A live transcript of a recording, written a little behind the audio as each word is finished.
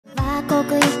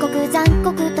刻一刻残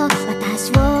酷と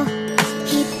私を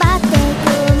引っ張ってい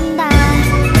くんだ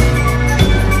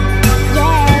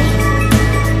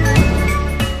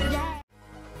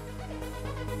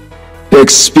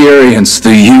Experience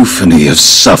the euphony of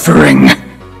suffering.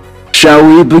 Shall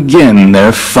we begin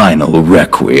their final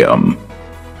requiem?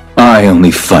 I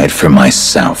only fight for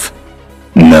myself,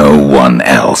 no one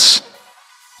else.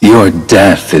 Your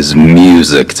death is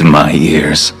music to my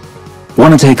ears.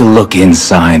 Want to take a look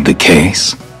inside the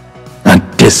case? A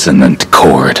dissonant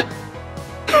chord.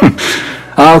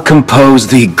 I'll compose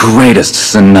the greatest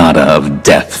sonata of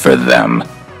death for them.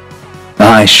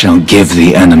 I shall give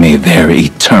the enemy their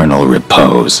eternal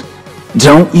repose.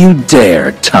 Don't you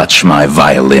dare touch my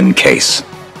violin case.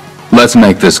 Let's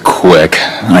make this quick.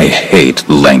 I hate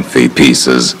lengthy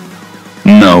pieces.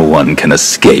 No one can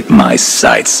escape my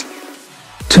sights.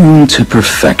 Tuned to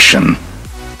perfection.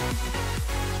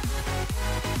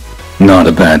 Not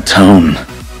a bad tone.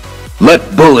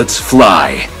 Let bullets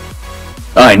fly.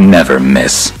 I never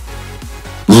miss.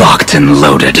 Locked and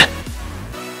loaded.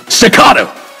 Staccato!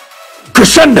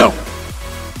 Crescendo!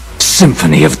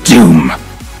 Symphony of Doom.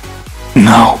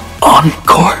 No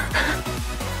encore.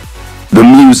 The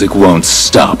music won't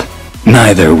stop,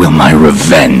 neither will my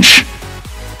revenge.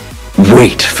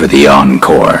 Wait for the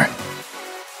encore.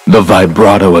 The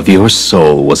vibrato of your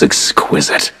soul was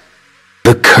exquisite.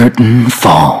 The curtain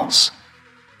falls.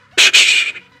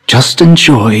 Shh, just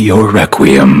enjoy your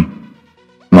requiem.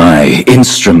 My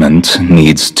instrument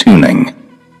needs tuning.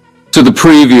 To the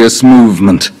previous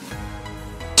movement.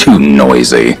 Too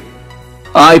noisy.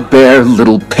 I bear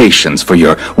little patience for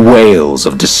your wails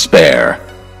of despair.